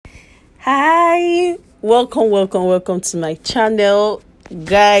Hi, welcome to my channel.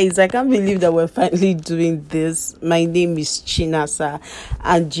 Guys, I can't believe that we're finally doing this. My name is Chinasa,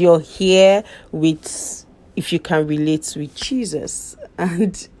 and you're here with If You Can Relate with Jesus.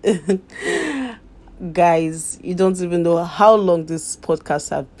 And guys, you don't even know how long this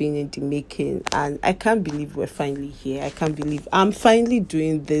podcast have been in the making, and I can't believe we're finally here. I can't believe I'm finally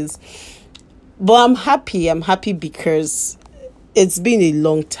doing this. But I'm happy because it's been a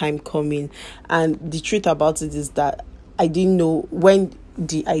long time coming, and the truth about it is that I didn't know when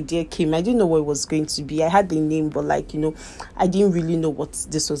the idea came. I didn't know what it was going to be. I had the name, but I didn't really know what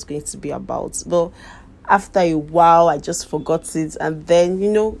this was going to be about. But after a while, I just forgot it, and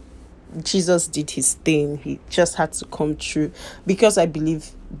then Jesus did his thing. He just had to come true, because I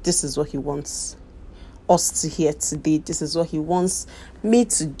believe this is what he wants us to hear today. This is what he wants me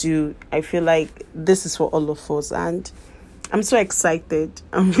to do. I feel like this is for all of us, and I'm so excited.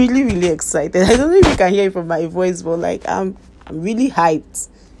 I'm really excited. I don't know if you can hear it from my voice, but I'm really hyped.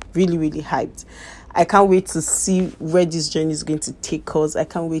 Really hyped. I can't wait to see where this journey is going to take us. I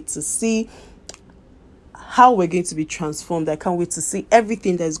can't wait to see how we're going to be transformed. I can't wait to see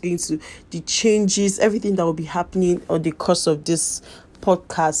everything that is going to, the changes, everything that will be happening on the course of this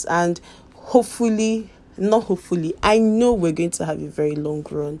podcast. And I know we're going to have a very long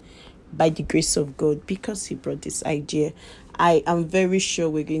run by the grace of God, because he brought this idea. I am very sure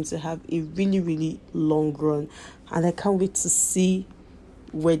we're going to have a really long run, and I can't wait to see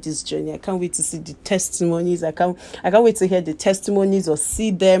where this journey. I can't wait to see the testimonies. I can't wait to hear the testimonies or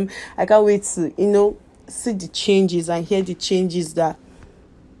see them. I can't wait to see the changes and hear the changes that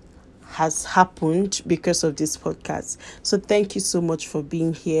has happened because of this podcast. So thank you so much for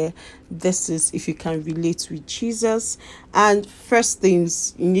being here. This is If You Can Relate with Jesus. And first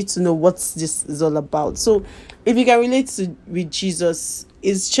things, you need to know what this is all about. So if you can relate with Jesus,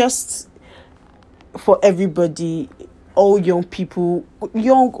 it's just for everybody, all young people,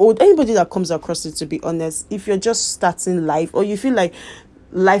 young, old, anybody that comes across it, to be honest. If you're just starting life, or you feel like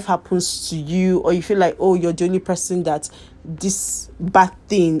life happens to you, or you feel like, oh, you're the only person that this bad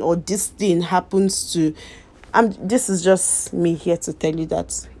thing or this thing happens to, this is just me here to tell you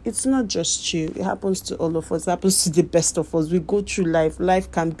that it's not just you. It happens to all of us. It happens to the best of us. We go through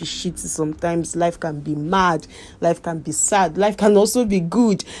life can be shitty sometimes. Life can be mad. Life can be sad. Life can also be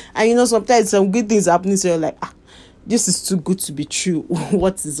good. And sometimes some good things happening, so you're like, this is too good to be true.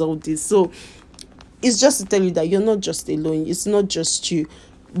 What is all this? So it's just to tell you that you're not just alone. It's not just you.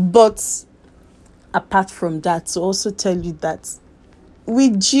 But apart from that, to also tell you that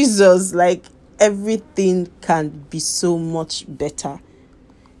with Jesus, everything can be so much better.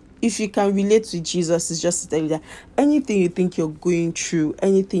 If you can relate with Jesus, it's just to tell you that anything you think you're going through,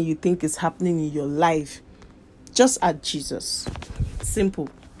 anything you think is happening in your life, just add Jesus. Simple.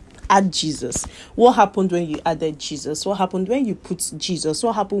 Add Jesus. What happened when you added Jesus? What happened when you put Jesus?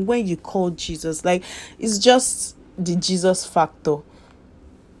 What happened when you called Jesus? It's just the Jesus factor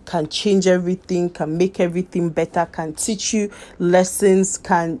can change everything, can make everything better, can teach you lessons,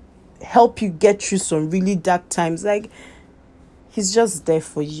 can help you get through some really dark times. He's just there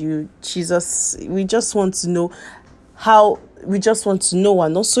for you. Jesus, we just want to know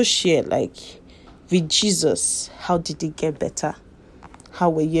and also share, with Jesus, how did it get better? How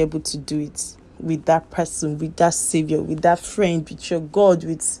were you able to do it with that person, with that savior, with that friend, with your God,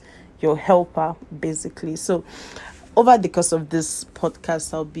 with your helper, basically? So over the course of this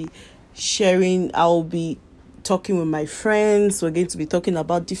podcast, I'll be talking with my friends. We're going to be talking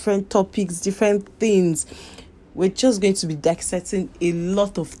about different topics, different things. We're just going to be dissecting a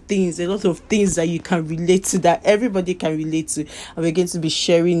lot of things that you can relate to, that everybody can relate to. And we're going to be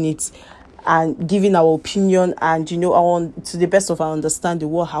sharing it and giving our opinion and, to the best of our understanding,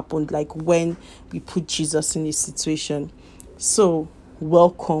 what happened, when we put Jesus in a situation. So,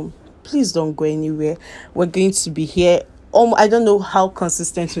 welcome. Please don't go anywhere. We're going to be here. I don't know how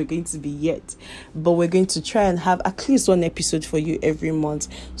consistent we're going to be yet, but we're going to try and have at least one episode for you every month,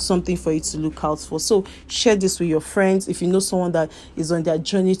 something for you to look out for. So share this with your friends. If you know someone that is on their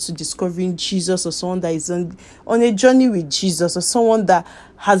journey to discovering Jesus, or someone that is on a journey with Jesus, or someone that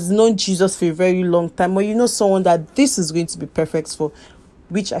has known Jesus for a very long time, or someone that this is going to be perfect for,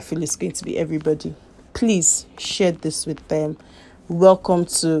 which I feel is going to be everybody, please share this with them. Welcome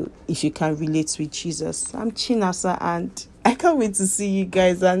to If You Can Relate with Jesus. I'm Chinasa, and I can't wait to see you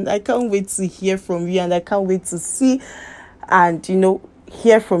guys, and I can't wait to hear from you, and I can't wait to see and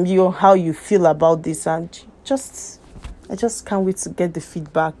hear from you on how you feel about this, and I just can't wait to get the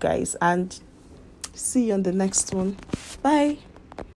feedback, guys, and see you on the next one. Bye.